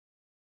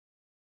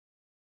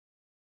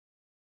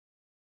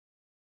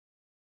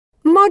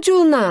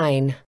Module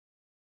 9.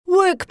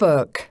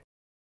 Workbook.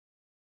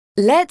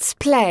 Let's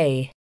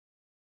play.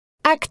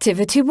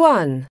 Activity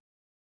 1.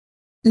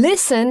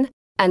 Listen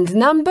and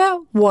number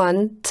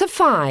 1 to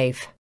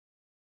 5.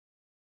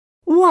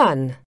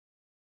 1.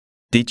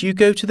 Did you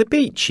go to the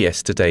beach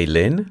yesterday,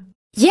 Lynn?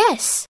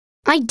 Yes,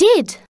 I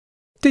did.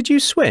 Did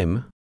you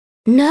swim?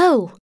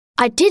 No,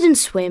 I didn't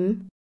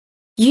swim.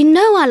 You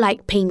know I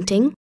like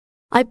painting.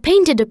 I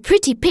painted a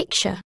pretty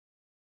picture.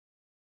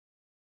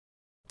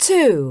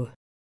 2.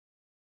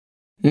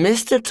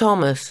 Mr.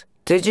 Thomas,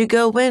 did you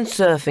go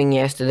windsurfing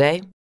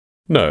yesterday?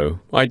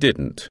 No, I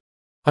didn't.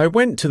 I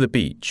went to the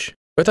beach,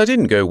 but I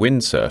didn't go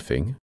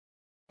windsurfing.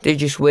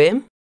 Did you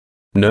swim?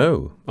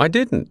 No, I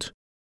didn't.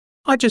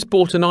 I just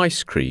bought an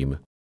ice cream.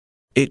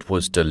 It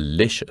was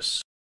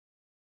delicious.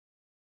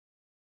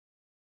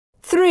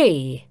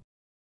 3.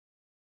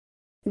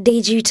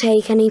 Did you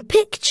take any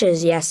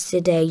pictures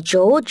yesterday,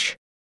 George?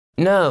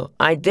 No,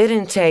 I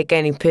didn't take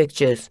any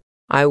pictures.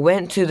 I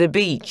went to the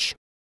beach.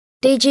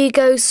 Did you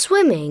go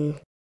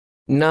swimming?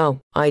 No,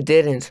 I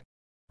didn't.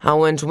 I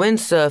went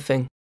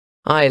windsurfing.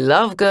 I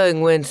love going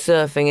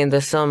windsurfing in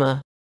the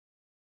summer.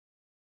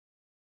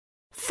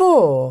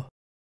 4.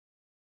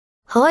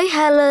 Hi,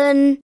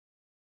 Helen.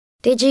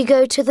 Did you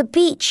go to the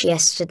beach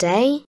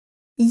yesterday?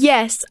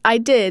 Yes, I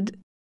did.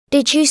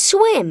 Did you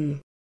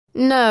swim?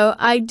 No,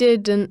 I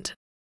didn't.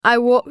 I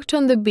walked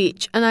on the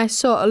beach and I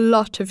saw a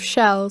lot of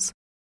shells.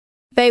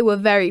 They were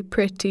very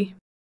pretty.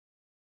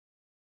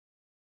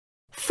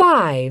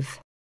 5.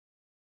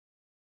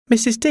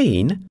 Mrs.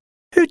 Dean,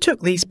 who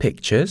took these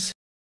pictures?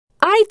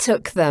 I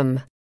took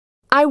them.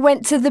 I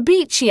went to the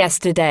beach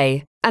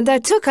yesterday and I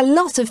took a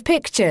lot of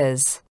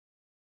pictures.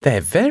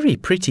 They're very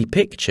pretty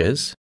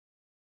pictures.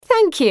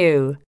 Thank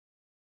you.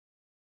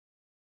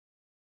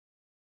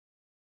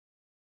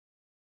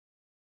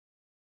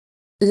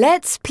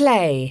 Let's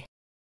play.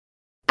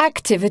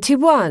 Activity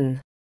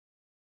 1.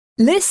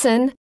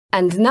 Listen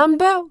and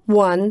number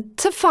 1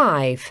 to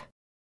 5.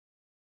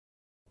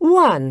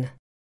 1.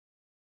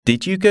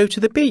 Did you go to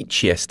the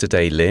beach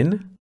yesterday,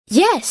 Lynn?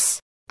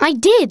 Yes, I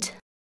did.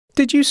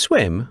 Did you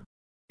swim?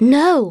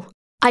 No,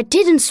 I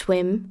didn't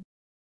swim.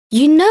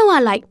 You know I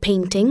like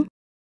painting.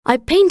 I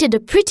painted a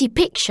pretty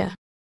picture.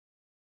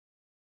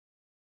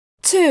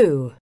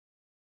 2.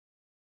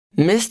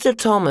 Mr.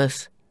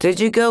 Thomas, did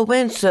you go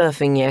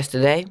windsurfing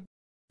yesterday?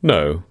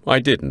 No, I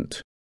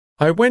didn't.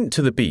 I went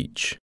to the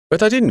beach,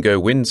 but I didn't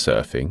go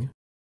windsurfing.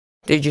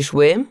 Did you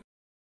swim?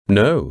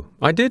 No,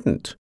 I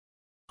didn't.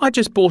 I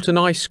just bought an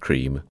ice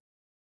cream.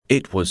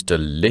 It was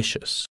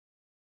delicious.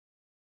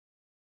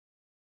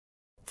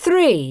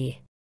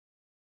 3.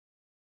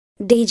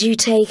 Did you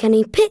take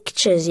any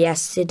pictures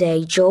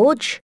yesterday,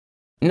 George?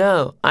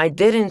 No, I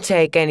didn't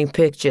take any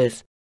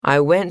pictures.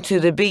 I went to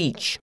the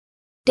beach.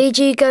 Did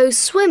you go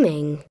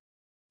swimming?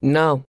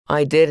 No,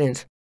 I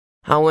didn't.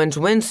 I went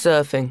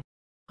windsurfing.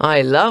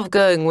 I love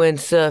going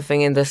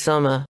windsurfing in the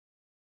summer.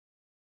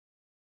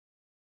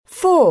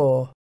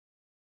 4.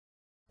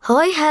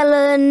 Hi,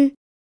 Helen.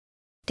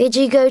 Did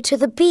you go to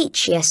the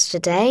beach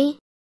yesterday?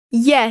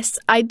 Yes,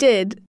 I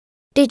did.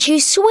 Did you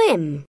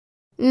swim?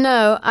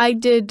 No, I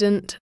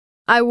didn't.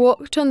 I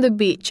walked on the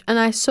beach and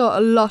I saw a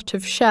lot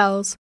of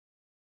shells.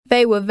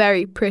 They were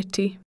very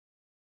pretty.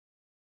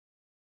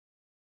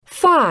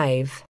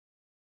 5.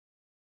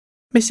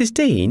 Mrs.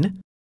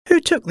 Dean, who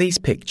took these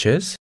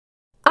pictures?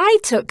 I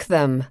took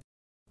them.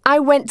 I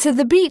went to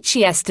the beach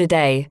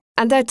yesterday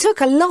and I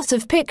took a lot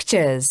of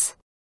pictures.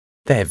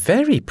 They're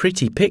very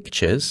pretty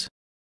pictures.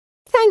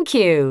 Thank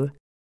you.